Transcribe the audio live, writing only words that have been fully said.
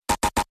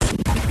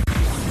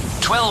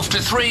12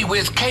 to 3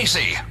 with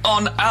Casey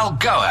on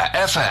Algoa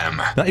FM.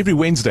 Now, every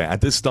Wednesday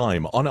at this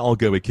time on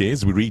Algoa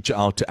Cares, we reach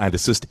out and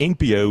assist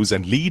NPOs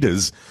and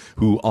leaders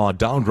who are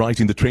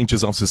downright in the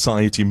trenches of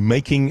society,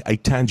 making a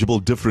tangible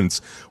difference.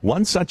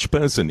 One such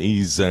person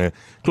is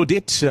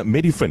Claudette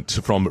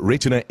Medifant from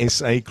Retina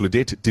SA.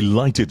 Claudette,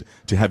 delighted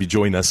to have you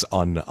join us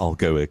on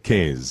Algoa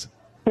Cares.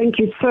 Thank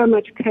you so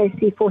much,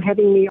 Casey, for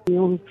having me on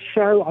your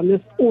show on this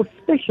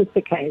auspicious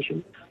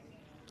occasion.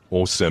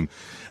 Awesome.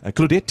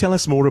 Claudette, tell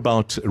us more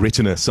about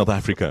Retina South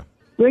Africa.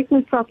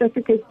 Retina South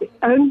Africa is the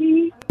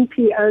only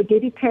NPO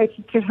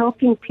dedicated to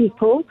helping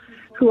people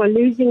who are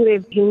losing their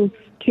vision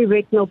to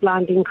retinal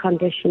blinding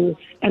conditions.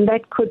 And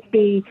that could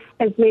be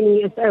as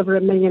many as over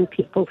 1 million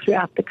people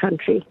throughout the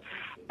country.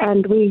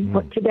 And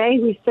today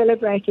we're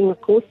celebrating,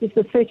 of course, it's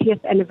the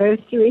 30th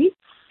anniversary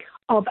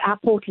of our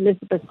Port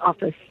Elizabeth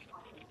office.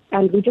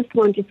 And we just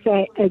want to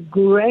say a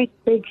great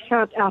big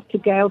shout out to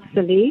Gail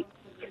Salee,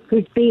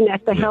 who's been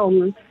at the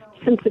helm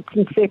since its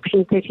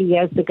inception 30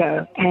 years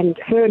ago. And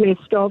her and her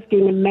staff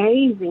do an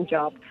amazing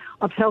job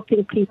of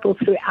helping people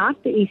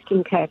throughout the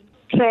Eastern Cape,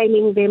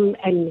 training them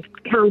and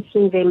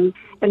counseling them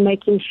and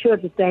making sure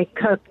that they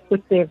cope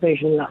with their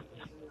vision loss.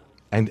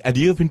 And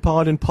you have been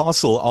part and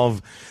parcel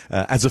of,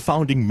 as a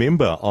founding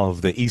member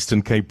of the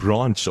Eastern Cape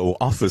branch or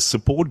office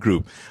support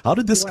group. How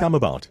did this come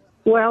about?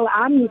 Well,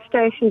 I'm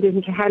stationed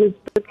in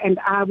Johannesburg, and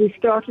we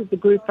started the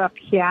group up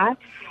here.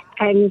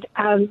 And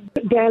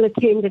Gail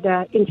attended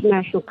an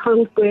international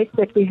congress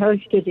that we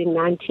hosted in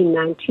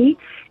 1990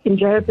 in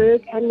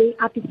Joburg, and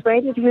I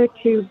persuaded her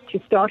to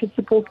start a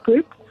support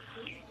group.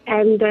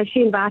 And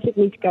she invited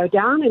me to go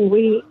down, and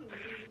we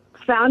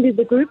founded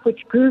the group,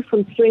 which grew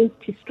from strength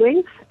to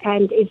strength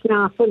and is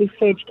now a fully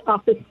fledged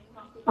office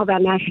of our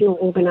national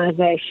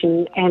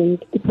organization.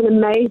 And it's an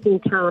amazing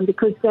time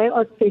because they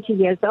are 30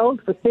 years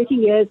old. For 30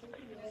 years,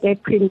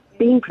 they've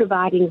been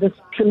providing this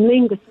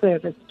tremendous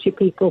service to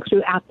people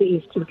throughout the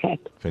Eastern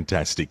Cape.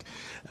 Fantastic.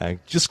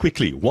 Just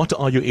quickly, what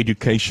are your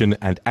education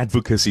and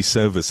advocacy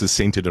services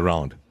centered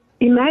around?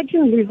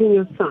 Imagine losing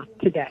your sight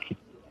today.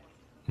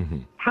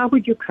 Mm-hmm. How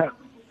would you cope?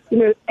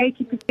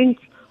 80%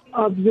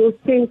 of your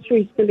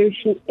sensory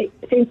information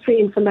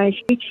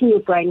reaching your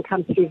brain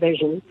comes through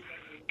vision.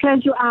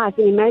 Close your eyes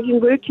and imagine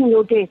working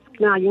your desk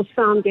now, your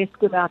sound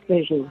desk without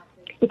vision.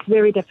 It's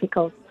very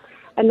difficult.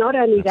 And not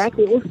only that,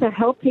 we're also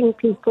helping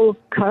people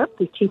cope.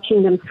 We're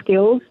teaching them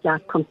skills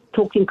like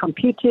talking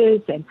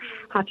computers and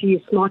how to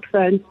use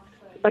smartphones.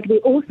 But we're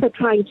also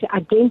trying to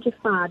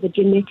identify the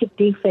genetic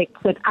defects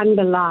that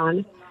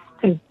underlie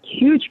a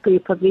huge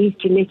group of these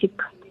genetic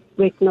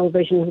retinal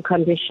vision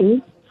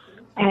conditions.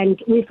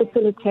 And we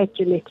facilitate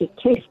genetic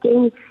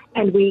testing,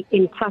 and we're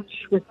in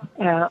touch with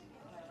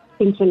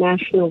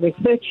international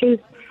researchers,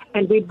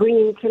 and we're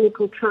bringing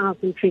clinical trials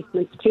and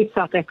treatments to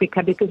South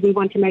Africa because we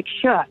want to make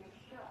sure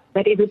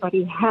that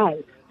everybody has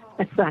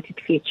a sighted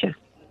future.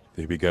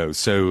 There we go.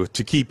 So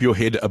to keep your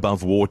head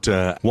above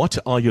water, what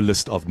are your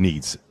list of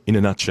needs in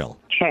a nutshell?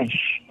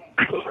 Cash.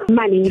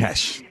 Money.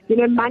 Cash.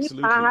 Money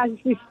buys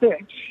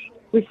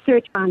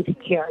research on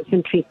cures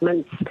and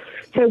treatments.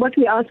 So what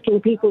we're asking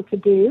people to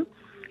do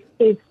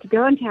is to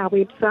go onto our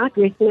website,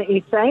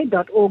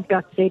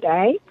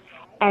 retinasa.org.za,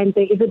 and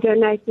there is a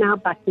Donate Now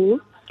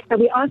button. And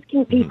we're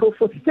asking people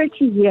for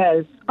 30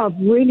 years of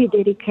really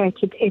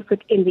dedicated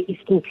effort in the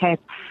Eastern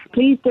Cape.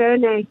 Please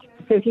donate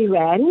 30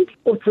 Rand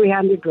or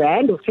 300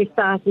 Rand or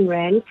 3,000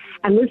 Rand,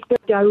 and this goes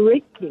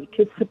directly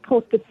to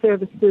support the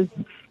services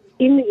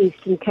in the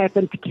Eastern Cape,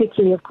 and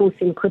particularly, of course,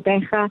 in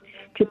Gqeberha,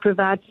 to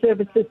provide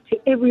services to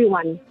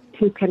everyone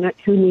who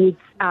needs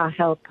our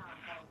help.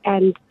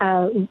 And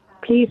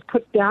please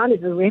put down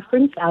as a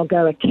reference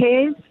Algoa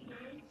Cares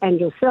and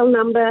your cell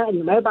number and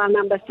your mobile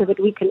number so that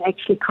we can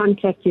actually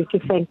contact you to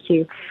thank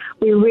you.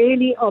 We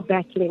really are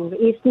battling. The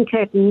Eastern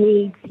Cape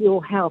needs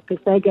your help if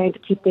they're going to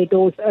keep their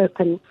doors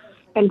open.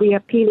 And we are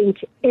appealing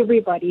to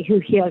everybody who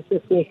hears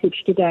this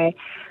message today.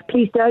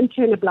 Please don't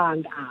turn a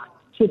blind eye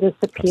to this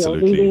appeal.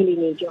 Absolutely. We really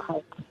need your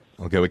help.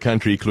 Algoa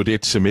Country,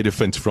 Claudette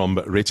Medifant from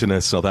Retina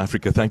South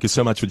Africa. Thank you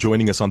so much for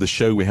joining us on the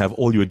show. We have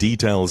all your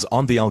details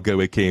on the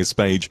Algoa Cares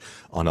page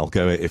on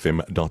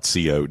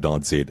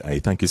algoafm.co.za.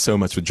 Thank you so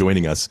much for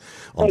joining us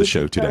on the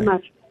show today. Thank you so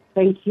much.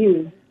 Thank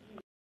you.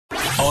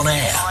 On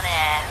air,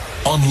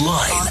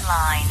 online,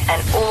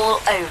 and all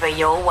over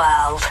your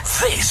world.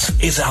 This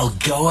is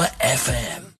Algoa FM.